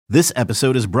This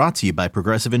episode is brought to you by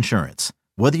Progressive Insurance.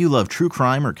 Whether you love true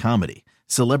crime or comedy,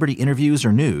 celebrity interviews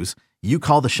or news, you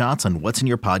call the shots on what's in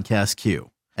your podcast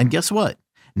queue. And guess what?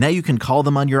 Now you can call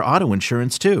them on your auto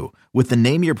insurance too with the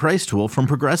Name Your Price tool from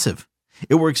Progressive.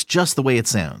 It works just the way it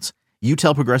sounds. You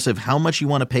tell Progressive how much you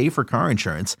want to pay for car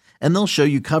insurance, and they'll show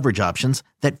you coverage options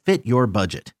that fit your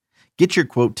budget. Get your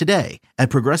quote today at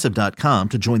Progressive.com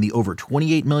to join the over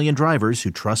 28 million drivers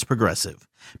who trust Progressive.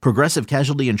 Progressive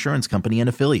Casualty Insurance Company and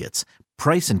Affiliates.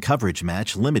 Price and coverage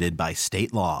match limited by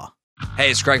state law. Hey,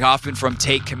 it's Greg Hoffman from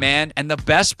Take Command, and the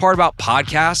best part about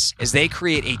podcasts is they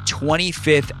create a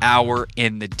 25th hour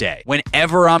in the day.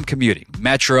 Whenever I'm commuting,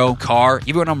 metro, car,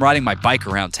 even when I'm riding my bike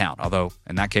around town, although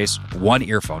in that case, one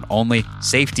earphone only,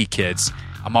 safety kids,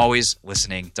 I'm always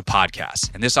listening to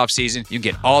podcasts. And this offseason, you can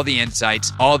get all the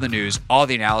insights, all the news, all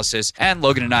the analysis, and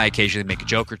Logan and I occasionally make a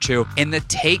joke or two in the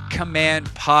Take Command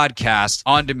podcast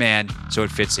on demand so it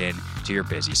fits in to your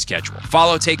busy schedule.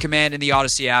 Follow Take Command in the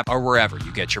Odyssey app or wherever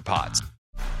you get your pods.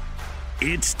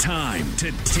 It's time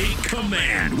to take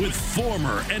command with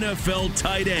former NFL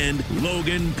tight end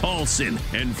Logan Paulsen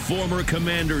and former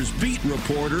Commanders beat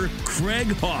reporter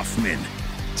Craig Hoffman.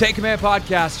 Take Command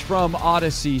podcast from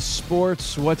Odyssey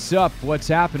Sports. What's up? What's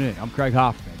happening? I'm Craig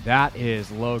Hoffman. That is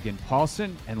Logan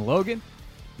Paulsen. And Logan,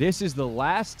 this is the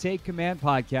last Take Command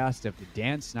podcast of the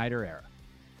Dan Snyder era.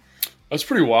 That's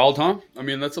pretty wild, huh? I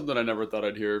mean, that's something I never thought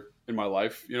I'd hear in my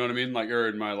life. You know what I mean? Like, or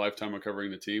in my lifetime of covering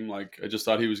the team. Like, I just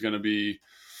thought he was going to be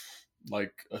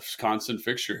like a constant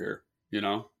fixture here, you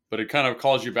know? But it kind of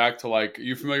calls you back to, like, are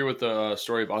you familiar with the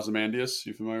story of Ozymandias?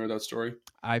 You familiar with that story?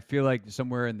 I feel like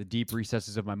somewhere in the deep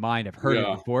recesses of my mind, I've heard it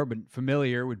before, but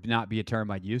familiar would not be a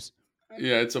term I'd use.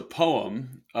 Yeah, it's a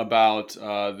poem about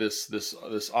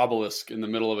this obelisk in the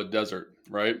middle of a desert,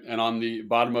 right? And on the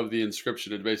bottom of the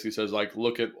inscription, it basically says, like,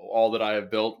 look at all that I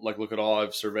have built, like, look at all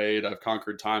I've surveyed, I've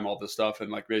conquered time, all this stuff, and,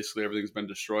 like, basically everything's been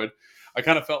destroyed. I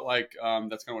kind of felt like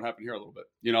that's kind of what happened here a little bit,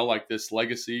 you know, like this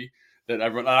legacy that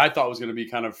I thought was going to be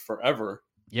kind of forever.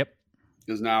 Yep,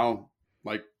 is now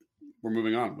like we're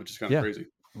moving on, which is kind of crazy.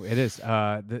 It is.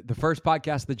 The first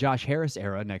podcast, the Josh Harris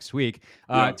era, next week.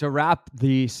 To wrap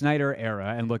the Snyder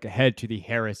era and look ahead to the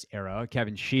Harris era,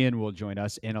 Kevin Sheehan will join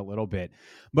us in a little bit.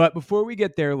 But before we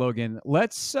get there, Logan,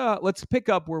 let's pick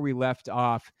up where we left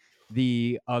off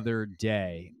the other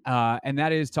day, and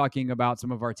that is talking about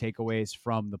some of our takeaways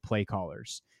from the play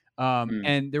callers.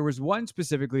 And there was one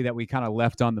specifically that we kind of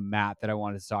left on the mat that I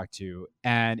wanted to talk to.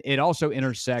 And it also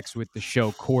intersects with the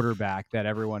show Quarterback that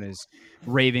everyone is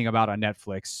raving about on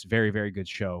Netflix. Very, very good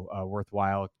show.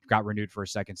 Worthwhile. Got renewed for a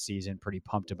second season. Pretty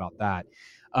pumped about that.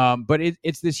 But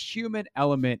it's this human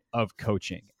element of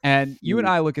coaching. And you and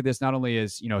I look at this not only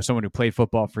as, you know, someone who played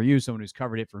football for you, someone who's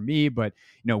covered it for me, but,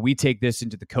 you know, we take this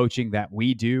into the coaching that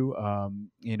we do,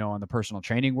 you know, on the personal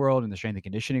training world and the strength and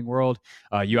conditioning world.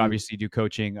 You obviously do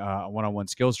coaching, one-on-one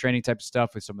skills training type of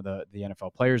stuff with some of the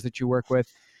NFL players that you work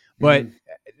with. But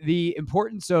the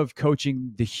importance of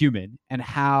coaching the human and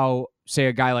how, say,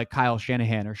 a guy like Kyle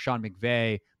Shanahan or Sean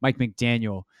McVay, Mike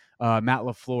McDaniel, Matt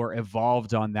LaFleur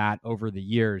evolved on that over the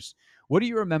years. What do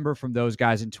you remember from those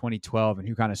guys in 2012 and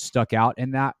who kind of stuck out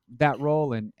in that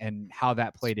role and how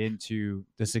that played into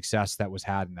the success that was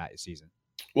had in that season?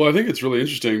 Well, I think it's really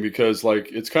interesting because, like,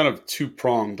 it's kind of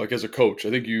two-pronged. Like, as a coach, I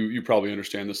think you probably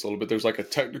understand this a little bit. There's like a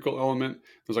technical element,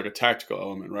 there's like a tactical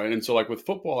element, right? And so, like, with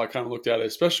football, I kind of looked at it,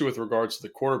 especially with regards to the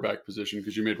quarterback position,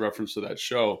 because you made reference to that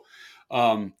show,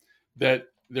 that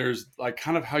there's like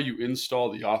kind of how you install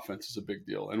the offense is a big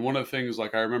deal. And one of the things,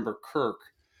 like, I remember Kirk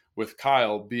with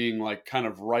Kyle being like kind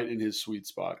of right in his sweet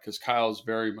spot, because Kyle's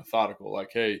very methodical.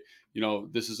 Like, hey, you know,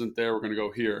 this isn't there, we're going to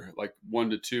go here, like 1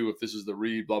 to 2 if this is the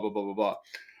read, blah, blah, blah, blah, blah.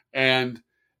 And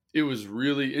it was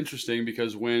really interesting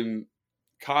because when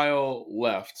Kyle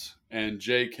left and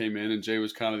Jay came in, and Jay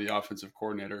was kind of the offensive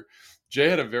coordinator, Jay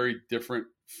had a very different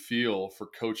feel for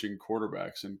coaching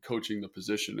quarterbacks and coaching the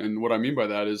position. And what I mean by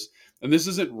that is, and this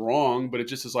isn't wrong, but it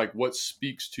just is like what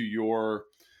speaks to your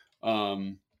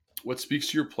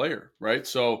player, right?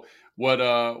 So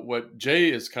what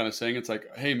Jay is kind of saying, it's like,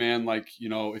 hey man, like, you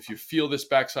know, if you feel this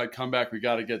backside comeback, we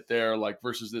got to get there, like,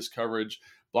 versus this coverage,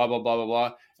 blah, blah, blah, blah,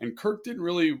 blah. And Kirk didn't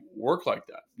really work like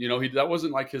that. You know, that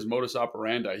wasn't like his modus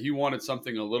operandi. He wanted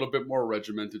something a little bit more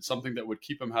regimented, something that would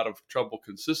keep him out of trouble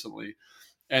consistently.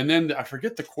 And then I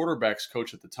forget the quarterback's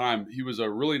coach at the time. He was a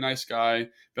really nice guy,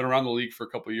 been around the league for a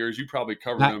couple of years. You probably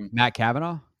covered him. Matt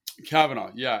Cavanaugh?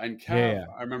 Cavanaugh, yeah. And Cav,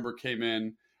 I remember, came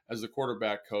in as the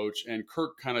quarterback coach, and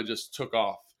Kirk kind of just took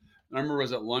off. And I remember I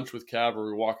was at lunch with Cav, or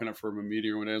we were walking up from a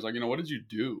meeting one day. I was like, you know, what did you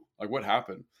do? Like, what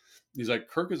happened? He's like,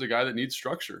 Kirk is a guy that needs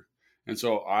structure. And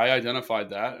so I identified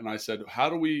that and I said, how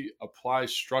do we apply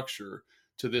structure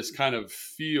to this kind of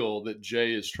feel that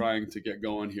Jay is trying to get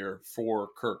going here for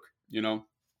Kirk, you know?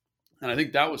 And I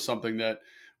think that was something that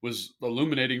was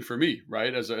illuminating for me,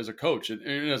 right? As a coach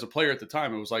and as a player at the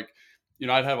time, it was like, you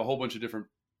know, I'd have a whole bunch of different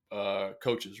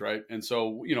coaches, right? And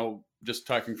so, you know, just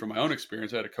talking from my own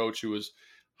experience, I had a coach who was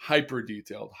hyper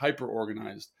detailed, hyper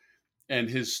organized, and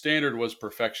his standard was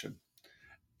perfection.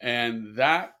 And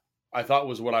that I thought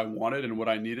was what I wanted and what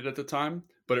I needed at the time,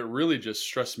 but it really just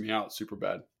stressed me out super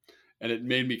bad. And it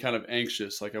made me kind of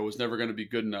anxious, like I was never going to be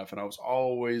good enough. And I was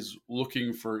always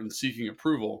looking for and seeking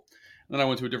approval. And then I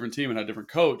went to a different team and had a different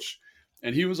coach.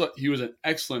 And he was an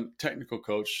excellent technical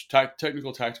coach,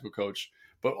 tactical coach,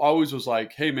 but always was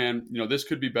like, hey man, you know, this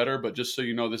could be better, but just so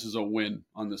you know, this is a win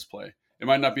on this play. It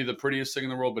might not be the prettiest thing in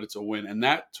the world, but it's a win. And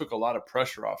that took a lot of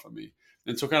pressure off of me.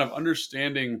 And so kind of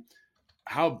understanding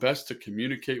how best to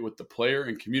communicate with the player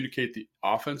and communicate the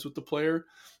offense with the player,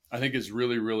 I think is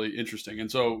really, really interesting.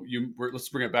 And so let's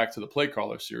bring it back to the play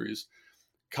caller series.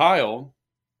 Kyle,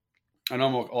 I know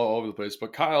I'm all over the place,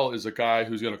 but Kyle is a guy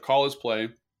who's going to call his play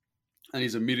and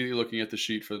he's immediately looking at the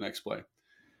sheet for the next play.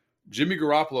 Jimmy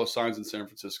Garoppolo signs in San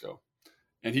Francisco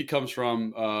and he comes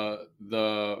from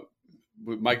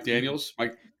Mike Daniels.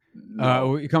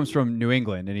 He comes from New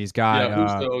England, and he's got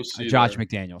Josh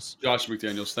McDaniels. Josh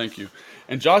McDaniels, thank you.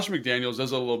 And Josh McDaniels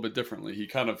does it a little bit differently. He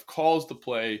kind of calls the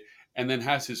play and then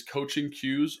has his coaching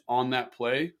cues on that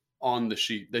play on the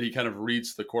sheet that he kind of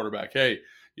reads to the quarterback. Hey,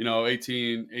 you know,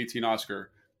 18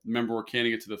 Oscar, remember we're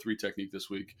canning it to the 3 technique this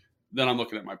week. Then I'm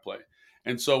looking at my play.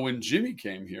 And so when Jimmy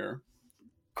came here,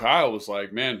 Kyle was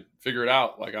like, man, figure it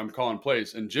out. Like, I'm calling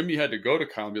plays. And Jimmy had to go to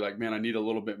Kyle and be like, man, I need a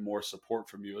little bit more support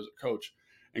from you as a coach.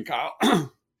 And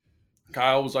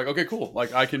Kyle was like, okay, cool.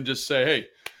 Like, I can just say, hey,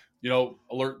 you know,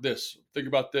 alert this, think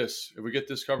about this. If we get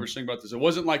this coverage, think about this. It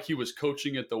wasn't like he was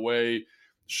coaching it the way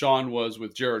Sean was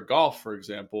with Jared Goff, for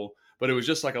example, but it was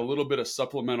just like a little bit of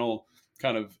supplemental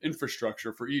kind of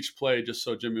infrastructure for each play. Just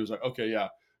so Jimmy was like, okay, yeah,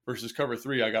 versus cover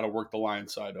 3, I got to work the line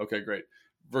side. Okay, great.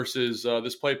 Versus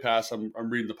this play pass, I'm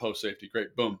reading the post safety.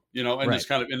 Great. Boom. You know, and right. Just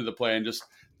kind of into the play. And just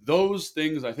those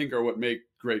things I think are what make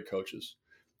great coaches.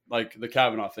 Like the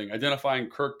Kavanaugh thing, identifying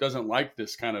Kirk doesn't like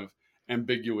this kind of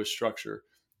ambiguous structure.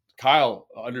 Kyle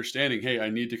understanding, hey, I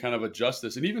need to kind of adjust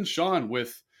this. And even Sean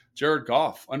with Jared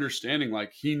Goff understanding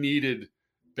like he needed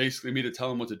basically me to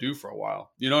tell him what to do for a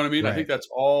while. You know what I mean? Right. I think that's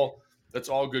all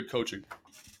good coaching.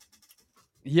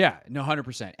 Yeah, no,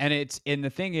 100%. And the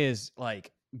thing is,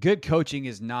 like, good coaching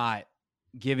is not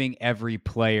giving every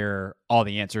player all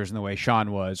the answers in the way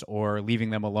Sean was, or leaving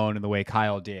them alone in the way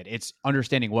Kyle did. It's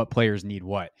understanding what players need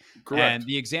what. Correct. And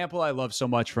the example I love so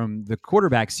much from the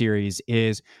quarterback series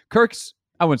is Kirk's,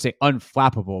 I wouldn't say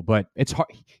unflappable, but it's hard.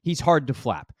 He's hard to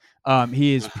flap.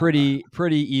 He is pretty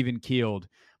even keeled,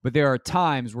 but there are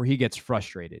times where he gets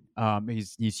frustrated.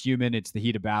 He's human. It's the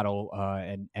heat of battle,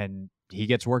 and he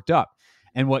gets worked up.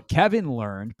 And what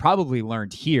Kevin probably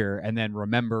learned here and then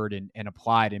remembered and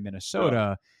applied in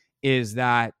Minnesota is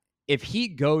that if he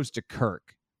goes to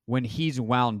Kirk when he's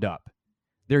wound up,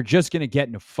 they're just going to get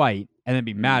in a fight and then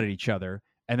be mad at each other,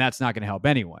 and that's not going to help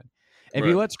anyone. If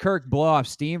he lets Kirk blow off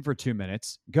steam for 2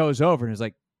 minutes, goes over and is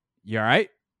like, you all right?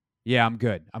 Yeah, I'm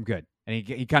good. And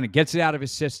he kind of gets it out of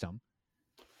his system.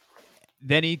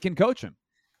 Then he can coach him.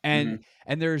 And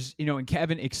there's, you know, and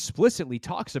Kevin explicitly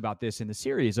talks about this in the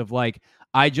series of like,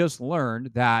 I just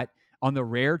learned that on the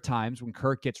rare times when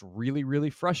Kirk gets really, really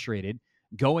frustrated,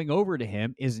 going over to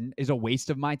him is a waste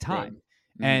of my time.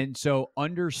 Right. And so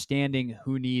understanding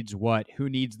who needs what, who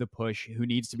needs the push, who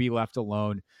needs to be left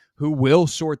alone, who will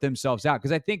sort themselves out.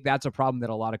 Because I think that's a problem that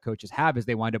a lot of coaches have is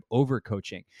they wind up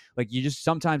over-coaching. Like, you just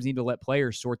sometimes need to let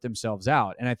players sort themselves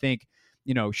out. And I think,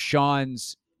 you know,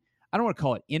 Sean's, I don't want to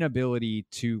call it inability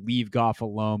to leave Goff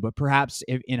alone, but perhaps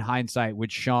in hindsight,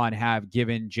 would Sean have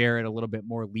given Jared a little bit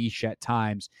more leash at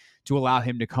times to allow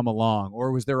him to come along?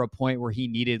 Or was there a point where he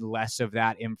needed less of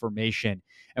that information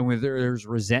and where there's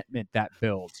resentment that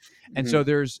builds? And so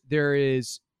there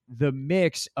is the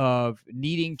mix of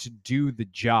needing to do the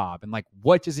job and like,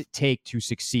 what does it take to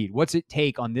succeed? What's it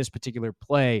take on this particular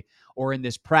play or in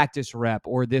this practice rep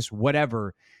or this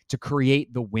whatever to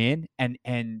create the win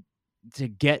and to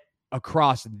get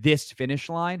across this finish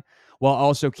line while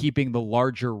also keeping the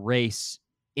larger race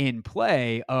in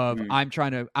play of I'm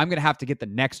going to have to get the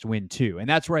next win too. And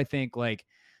that's where I think like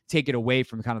take it away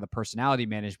from kind of the personality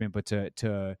management, but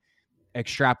to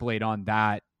extrapolate on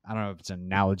that, I don't know if it's an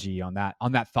analogy on that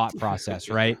thought process,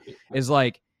 right? Is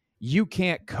like, you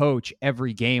can't coach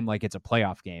every game like it's a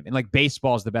playoff game. And like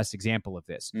baseball is the best example of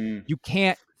this. You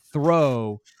can't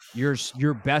throw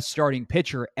your best starting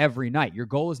pitcher every night. Your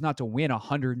goal is not to win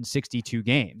 162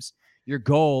 games. Your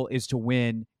goal is to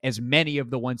win as many of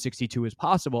the 162 as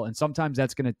possible. And sometimes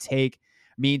that's going to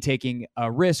mean taking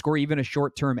a risk or even a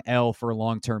short-term L for a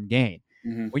long-term gain.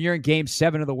 Mm-hmm. When you're in Game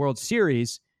 7 of the World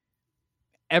Series,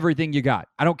 everything you got.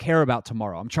 I don't care about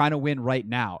tomorrow. I'm trying to win right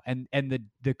now. And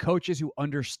the coaches who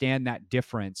understand that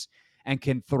difference and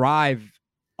can thrive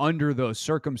under those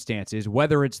circumstances,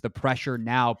 whether it's the pressure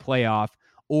now playoff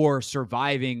or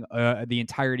surviving the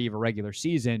entirety of a regular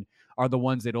season, are the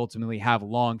ones that ultimately have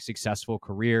long, successful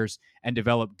careers and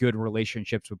develop good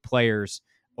relationships with players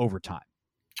over time.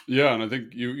 Yeah, and I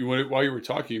think you while you were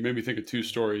talking, you made me think of two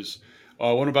stories.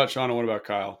 One about Sean and one about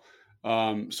Kyle.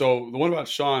 So the one about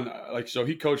Sean, so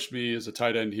he coached me as a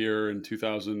tight end here in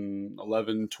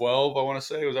 2011, 12, I want to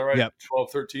say. Was that right? Yep.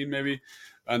 12, 13 maybe.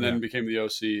 And then became the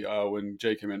OC when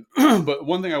Jay came in. But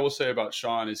one thing I will say about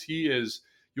Sean is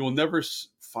you will never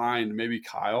find, maybe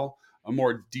Kyle, a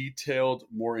more detailed,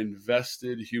 more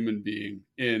invested human being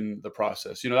in the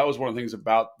process. That was one of the things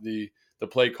about the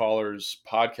Play Callers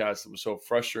podcast that was so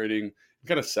frustrating and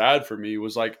kind of sad for me,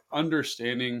 was like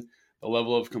understanding the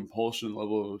level of compulsion, the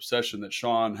level of obsession that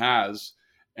Sean has,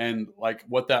 and like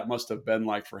what that must have been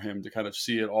like for him to kind of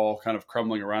see it all kind of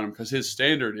crumbling around him, because his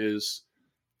standard is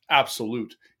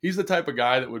absolute. He's the type of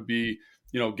guy that would be,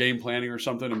 game planning or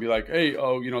something and be like, hey,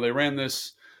 they ran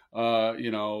this, hey,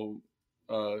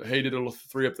 did a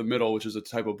 3 up the middle, which is a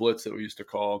type of blitz that we used to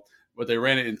call, but they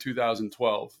ran it in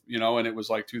 2012, and it was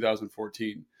like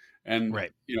 2014. And,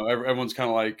 right. Everyone's kind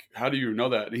of like, how do you know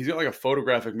that? And he's got like a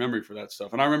photographic memory for that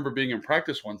stuff. And I remember being in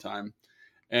practice one time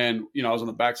and, I was on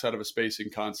the backside of a spacing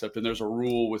concept, and there's a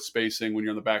rule with spacing when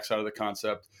you're on the backside of the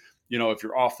concept. If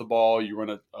you're off the ball, you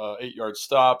run a 8-yard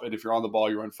stop. And if you're on the ball,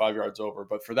 you run 5 yards over.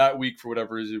 But for that week, for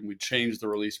whatever reason, we changed the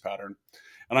release pattern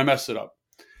and I messed it up.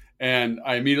 And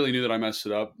I immediately knew that I messed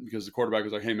it up because the quarterback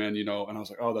was like, hey man, and I was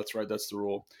like, oh, that's right. That's the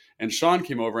rule. And Sean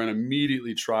came over and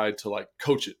immediately tried to like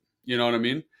coach it. You know what I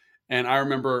mean? And I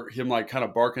remember him like kind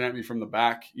of barking at me from the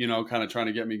back, kind of trying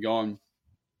to get me going.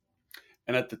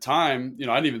 And at the time, I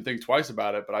didn't even think twice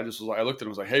about it, but I just was like, I looked at him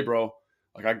and was like, hey bro,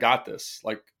 like I got this,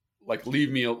 like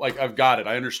leave me, like I've got it.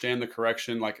 I understand the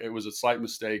correction. Like it was a slight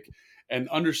mistake and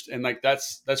understand, like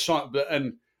that's Sean.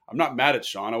 And I'm not mad at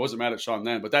Sean. I wasn't mad at Sean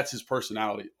then, but that's his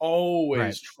personality.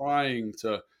 Always trying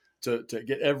to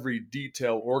get every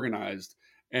detail organized.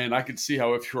 And I could see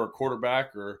how if you're a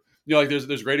quarterback or, like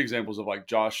there's great examples of like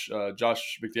Josh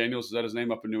McDaniels, is that his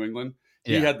name, up in New England?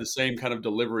 He had the same kind of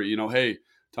delivery, hey,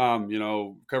 Tom,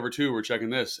 cover 2, we're checking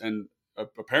this. And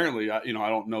apparently, I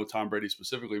don't know Tom Brady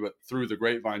specifically, but through the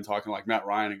grapevine talking like Matt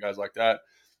Ryan and guys like that,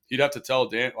 he'd have to tell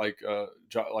Dan, like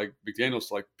McDaniels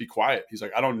to like, be quiet. He's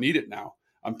like, I don't need it now.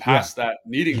 I'm past that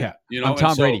needing that, I'm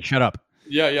Tom Brady. Shut up.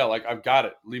 Yeah. Like I've got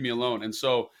it. Leave me alone. And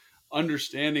so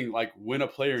understanding like when a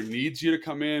player needs you to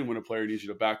come in, when a player needs you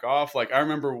to back off. Like I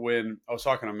remember when I was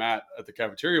talking to Matt at the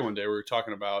cafeteria one day, we were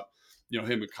talking about,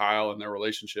 him and Kyle and their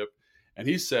relationship. And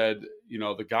he said,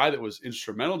 the guy that was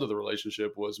instrumental to the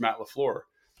relationship was Matt LaFleur,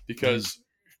 because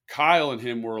Kyle and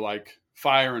him were like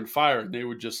fire and fire, and they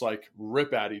would just like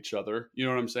rip at each other. You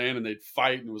know what I'm saying? And they'd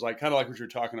fight. And it was like kind of like what you're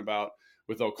talking about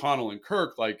with O'Connell and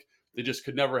Kirk. Like they just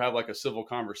could never have like a civil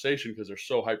conversation because they're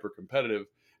so hyper competitive.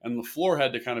 And LaFleur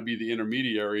had to kind of be the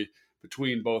intermediary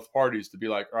between both parties to be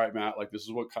like, all right, Matt, like this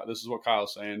is what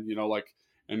Kyle's saying, like,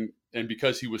 and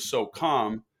because he was so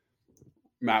calm,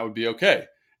 Matt would be okay.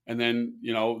 And then,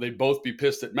 they'd both be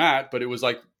pissed at Matt, but it was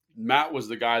like Matt was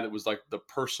the guy that was like the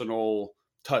personal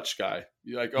touch guy.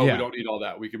 You're like, we don't need all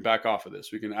that. We can back off of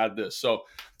this. We can add this. So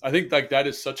I think like that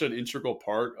is such an integral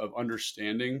part of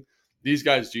understanding these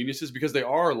guys' geniuses, because they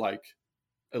are like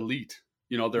elite.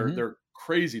 They're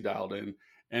crazy dialed in.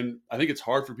 And I think it's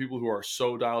hard for people who are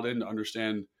so dialed in to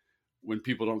understand when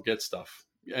people don't get stuff.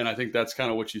 And I think that's kind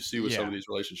of what you see with some of these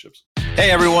relationships. Hey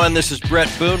everyone, this is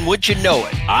Brett Boone. Would you know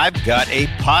it? I've got a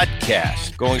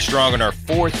podcast going strong in our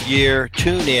 4th year.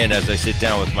 Tune in as I sit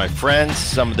down with my friends,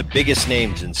 some of the biggest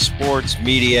names in sports,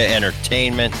 media,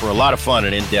 entertainment, for a lot of fun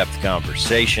and in-depth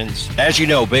conversations. As you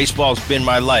know, baseball's been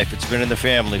my life. It's been in the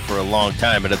family for a long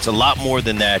time, but it's a lot more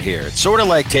than that here. It's sort of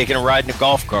like taking a ride in a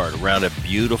golf cart around a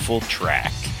beautiful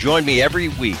track. Join me every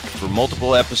week for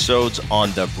multiple episodes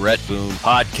on the Brett Boone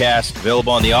Podcast,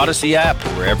 available on the Odyssey app or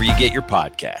wherever you get your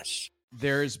podcasts.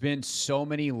 There's been so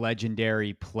many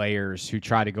legendary players who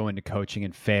try to go into coaching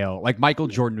and fail. Like Michael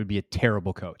Jordan would be a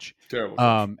terrible coach.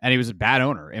 And he was a bad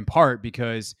owner, in part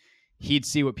because he'd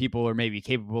see what people are maybe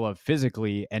capable of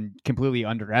physically and completely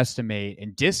underestimate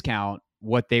and discount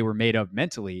what they were made of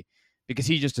mentally, because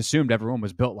he just assumed everyone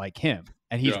was built like him,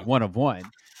 and he's one of one.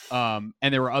 And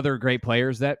there were other great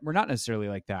players that were not necessarily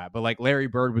like that, but like Larry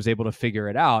Bird was able to figure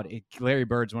it out. Larry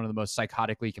Bird's one of the most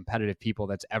psychotically competitive people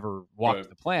that's ever walked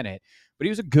the planet, but he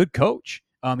was a good coach.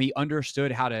 He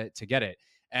understood how to get it.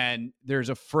 And there's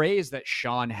a phrase that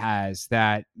Sean has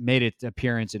that made its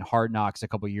appearance in Hard Knocks a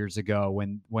couple years ago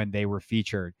when they were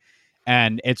featured.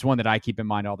 And it's one that I keep in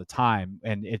mind all the time.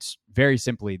 And it's very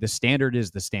simply, the standard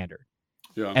is the standard.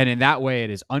 Yeah. And in that way, it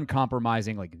is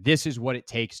uncompromising. Like, this is what it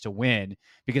takes to win,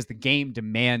 because the game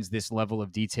demands this level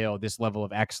of detail, this level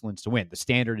of excellence to win. The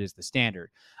standard is the standard.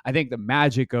 I think the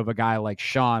magic of a guy like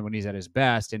Sean when he's at his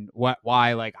best, and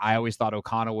why like I always thought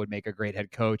O'Connell would make a great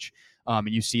head coach. And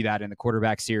you see that in the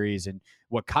quarterback series, and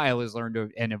what Kyle has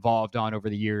learned and evolved on over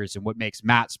the years, and what makes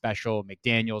Matt special,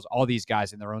 McDaniels, all these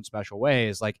guys in their own special way,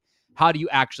 is like, how do you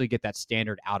actually get that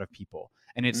standard out of people?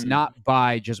 And it's not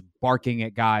by just barking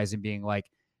at guys and being like,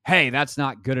 hey, that's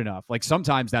not good enough. Like,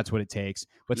 sometimes that's what it takes,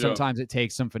 but sometimes it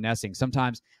takes some finessing.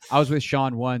 Sometimes I was with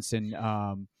Sean once, and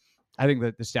I think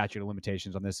that the statute of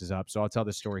limitations on this is up, so I'll tell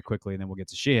this story quickly and then we'll get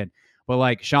to Sheehan. But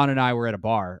like, Sean and I were at a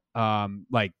bar,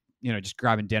 just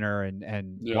grabbing dinner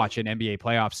and watching NBA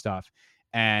playoff stuff.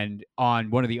 And on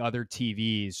one of the other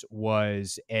TVs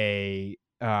was the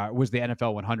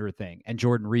NFL 100 thing, and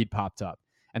Jordan Reed popped up.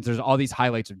 And so there's all these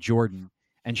highlights of Jordan,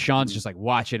 and Sean's just like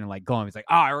watching and like going. He's like,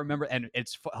 oh, I remember. And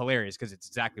it's hilarious because it's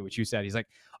exactly what you said. He's like,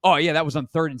 oh yeah, that was on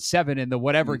 3rd and 7 in the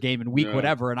whatever game in week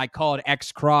whatever. And I called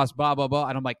X cross, blah, blah, blah.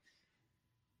 And I'm like,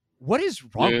 what is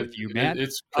wrong with you, man?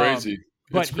 It's crazy.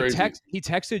 But he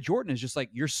texted Jordan, is just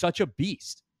like, you're such a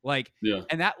beast. Like,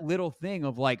 and that little thing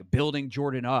of like building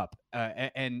Jordan up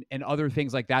and other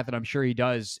things like that I'm sure he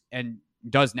does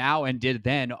now and did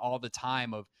then all the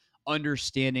time, of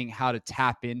understanding how to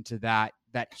tap into that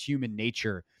human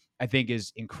nature, I think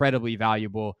is incredibly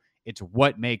valuable. It's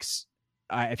what makes,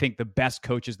 I think, the best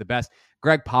coaches the best.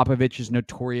 Greg Popovich is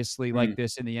notoriously like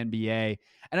this in the NBA.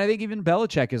 And I think even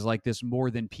Belichick is like this more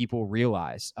than people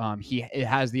realize. He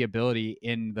has the ability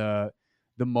in the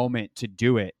moment to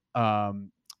do it,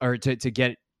 or to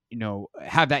get,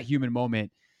 have that human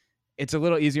moment. It's a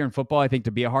little easier in football, I think,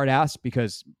 to be a hard ass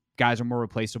because guys are more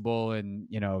replaceable and,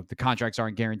 the contracts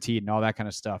aren't guaranteed and all that kind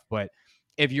of stuff. But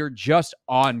if you're just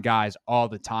on guys all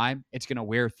the time, it's going to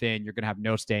wear thin. You're going to have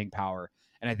no staying power.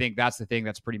 And I think that's the thing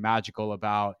that's pretty magical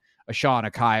about a Sean,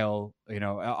 a Kyle,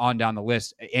 on down the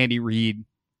list, Andy Reid,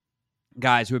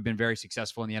 guys who have been very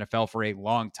successful in the NFL for a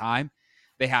long time.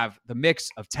 They have the mix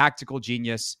of tactical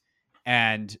genius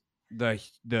and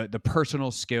the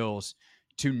personal skills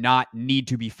to not need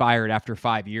to be fired after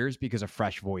 5 years because a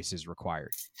fresh voice is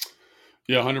required.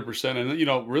 Yeah, 100%.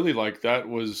 And, really like that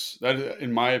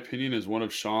in my opinion is one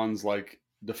of Sean's like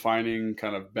defining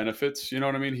kind of benefits. You know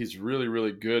what I mean? He's really,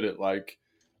 really good at like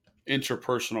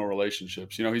interpersonal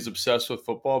relationships. He's obsessed with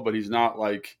football, but he's not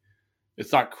like,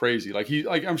 it's not crazy. Like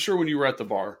I'm sure when you were at the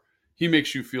bar, he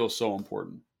makes you feel so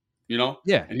important,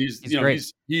 Yeah. And he's great.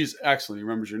 He's excellent. He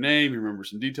remembers your name. He remembers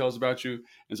some details about you.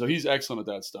 And so he's excellent at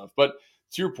that stuff. But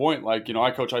to your point, like,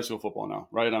 I coach high school football now,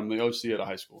 right? I'm the OC at a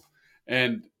high school.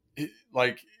 And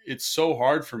it's so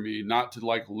hard for me not to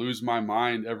like lose my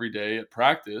mind every day at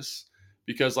practice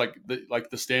because the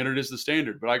standard is the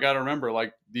standard. But I got to remember,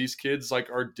 like, these kids like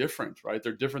are different, right?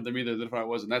 They're different than me. They're different than I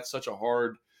was. And that's such a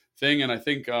hard thing. And I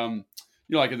think,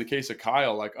 like in the case of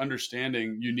Kyle, like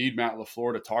understanding you need Matt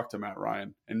LaFleur to talk to Matt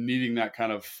Ryan and needing that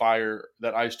kind of fire,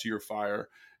 that ice to your fire.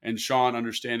 And Sean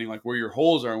understanding like where your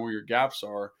holes are and where your gaps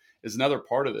are is another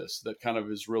part of this that kind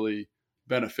of is really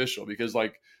beneficial because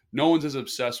like no one's as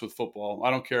obsessed with football.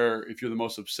 I don't care if you're the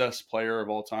most obsessed player of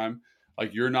all time.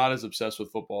 Like you're not as obsessed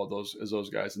with football as those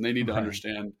guys. And they need to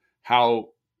understand how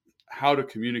to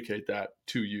communicate that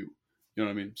to you. You know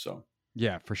what I mean? So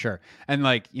yeah, for sure. And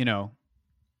like,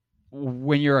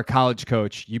 when you're a college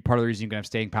coach, part of the reason you can have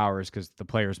staying power is because the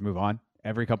players move on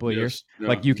every couple of years. Yeah.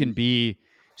 Like you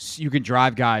can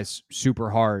drive guys super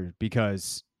hard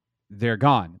because they're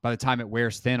gone. By the time it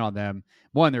wears thin on them,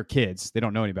 one, they're kids. They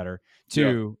don't know any better.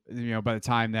 Two, by the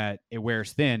time that it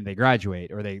wears thin, they graduate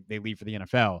or they leave for the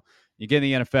NFL. You get in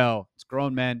the NFL, it's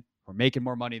grown men who are making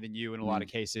more money than you in a lot of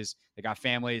cases. They got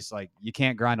families. Like you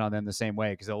can't grind on them the same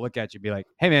way because they'll look at you and be like,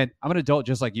 hey man, I'm an adult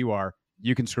just like you are.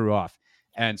 You can screw off.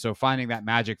 And so finding that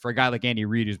magic for a guy like Andy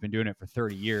Reid, who's been doing it for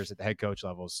 30 years at the head coach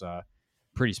level, is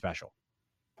pretty special.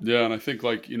 Yeah, and I think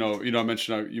like you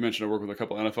mentioned I work with a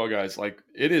couple of NFL guys. Like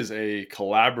it is a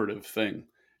collaborative thing.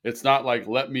 It's not like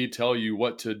let me tell you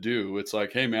what to do. It's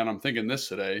like, hey man, I'm thinking this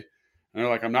today, and they're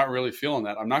like, I'm not really feeling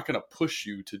that. I'm not going to push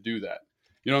you to do that.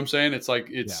 You know what I'm saying? It's like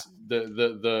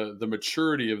the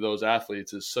maturity of those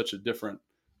athletes is such a different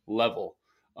level.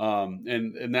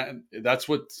 And that's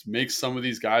what makes some of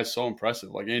these guys so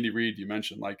impressive. Like Andy Reid, you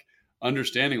mentioned, like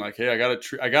understanding, like, hey, I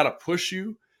gotta push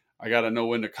you, I gotta know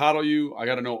when to coddle you, I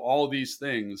gotta know all these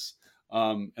things,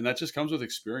 and that just comes with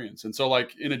experience. And so,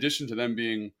 like, in addition to them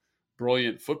being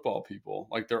brilliant football people,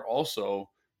 like they're also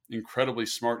incredibly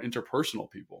smart interpersonal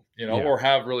people, or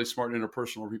have really smart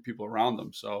interpersonal people around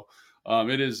them. So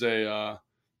it is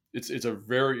it's a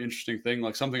very interesting thing,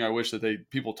 like something I wish that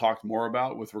people talked more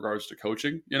about with regards to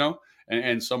coaching,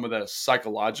 and some of that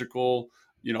psychological,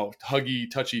 huggy,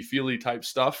 touchy feely type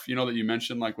stuff, that you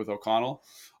mentioned, like with O'Connell.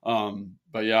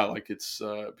 But yeah, like it's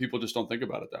people just don't think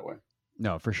about it that way.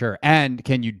 No, for sure. And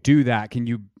can you do that? Can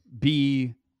you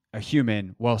be a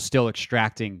human while still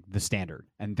extracting the standard?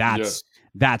 And that's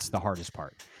the hardest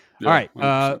part. Yeah, all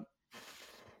right.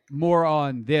 More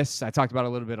on this. I talked about a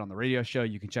little bit on the radio show.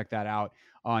 You can check that out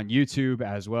on YouTube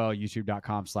as well,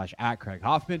 youtube.com/@Craig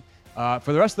Hoffman.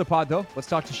 For the rest of the pod, though, let's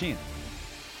talk to Sheehan.